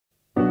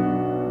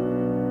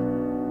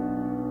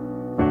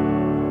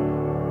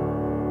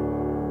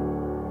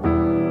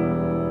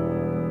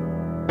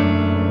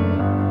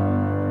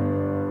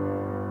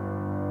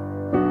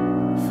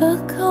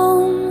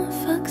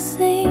Fukk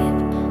Sleep,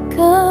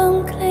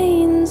 come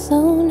clean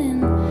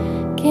zoning.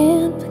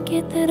 Can't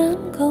forget that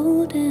I'm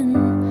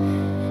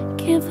golden.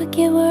 Can't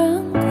forget where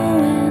I'm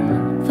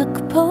going.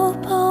 Fuck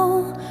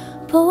po-po,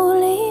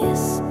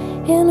 police,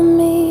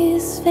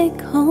 enemies, fake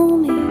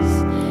homies.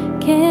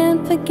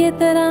 Can't forget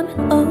that I'm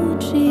an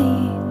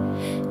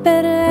OG.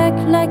 Better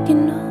act like you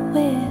know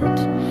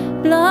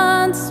it.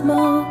 Blunt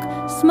smoke,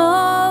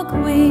 smoke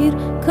weed,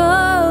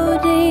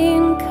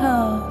 codeine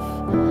cough.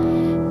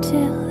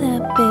 Tell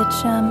that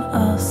bitch I'm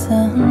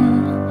awesome.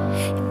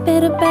 You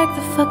better back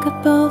the fuck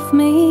up off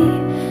me.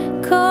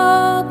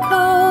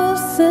 Coco,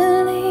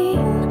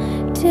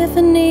 Celine,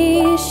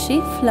 Tiffany, she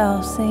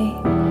flossy.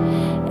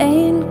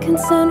 Ain't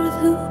concerned with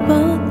who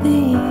bought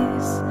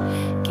these.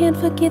 Can't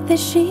forget that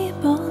she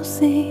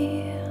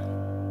bossy.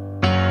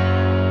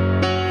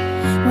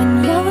 When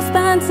you was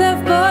buying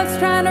surfboards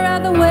trying to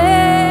ride the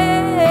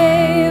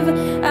wave,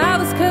 I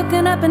was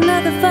cooking up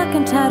another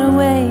fucking tidal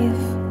wave.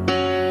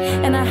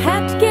 And I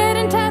had to get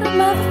entitled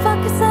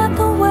motherfuckers out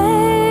the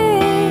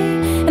way.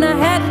 And I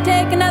had to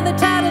take another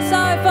title,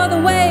 sorry for the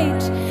wait.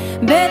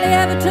 Barely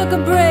ever took a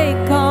break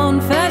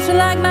on fashion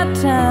like my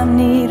time.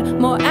 Need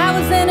more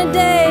hours in a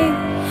day.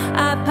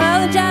 I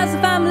apologize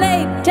if I'm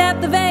late,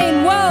 tap the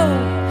vein, whoa.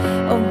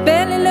 Oh,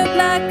 barely look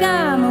like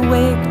I'm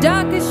awake.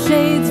 Darkest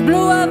shades,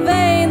 blue our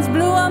veins,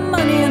 blue our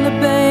money in the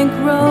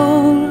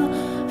bankroll.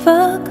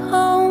 Fuck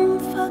home,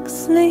 fuck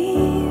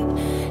sleep,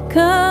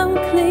 come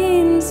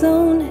clean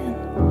zoning.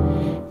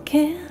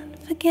 Can't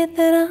forget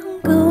that I'm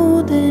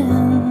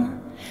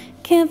golden.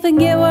 Can't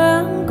forget where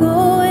I'm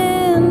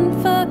going.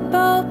 Fuck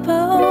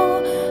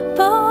po-po,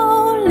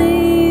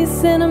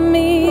 police,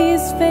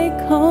 enemies, fake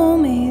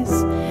homies.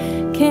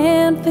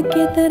 Can't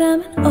forget that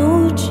I'm an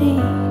OG.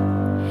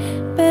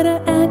 Better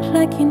act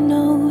like you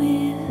know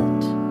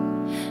it.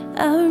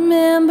 I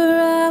remember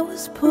I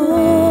was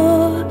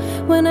poor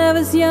when I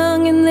was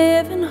young and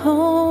living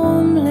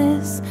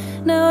homeless.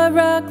 Now I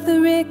rock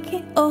the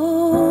Ricky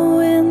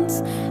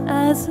Owens.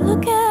 Eyes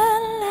looking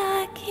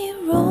like he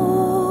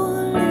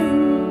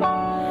rolling,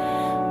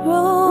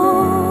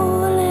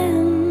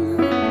 rolling,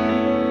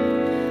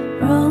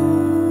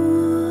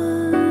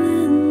 rolling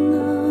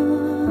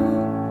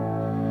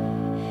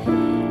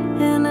on.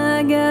 And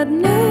I got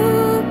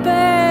new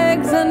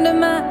bags under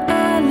my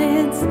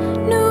eyelids,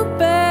 new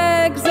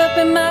bags up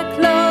in my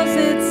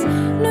closets,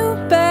 new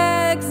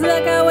bags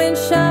like I went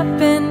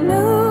shopping,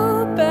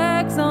 new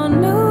bags on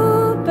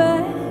new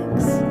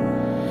bags.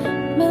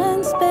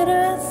 Mine's better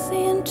at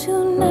seeing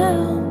too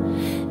now,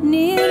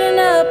 needling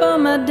up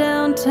on my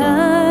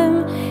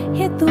downtime.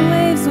 Hit the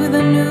waves with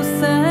a new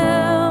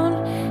sound,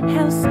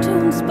 house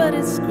tunes but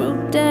it's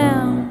screwed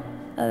down.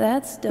 Oh,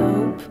 that's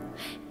dope.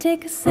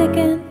 Take a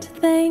second to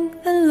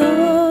thank the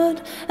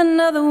Lord,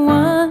 another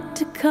one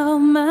to call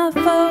my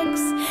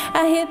folks.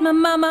 I hit my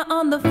mama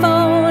on the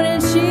phone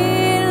and she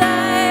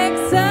like,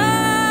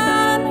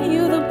 son,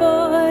 you the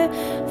boy.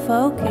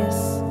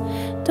 Focus,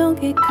 don't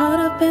get caught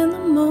up in the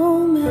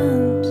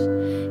moment.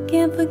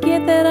 Can't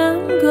forget that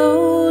I'm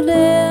golden.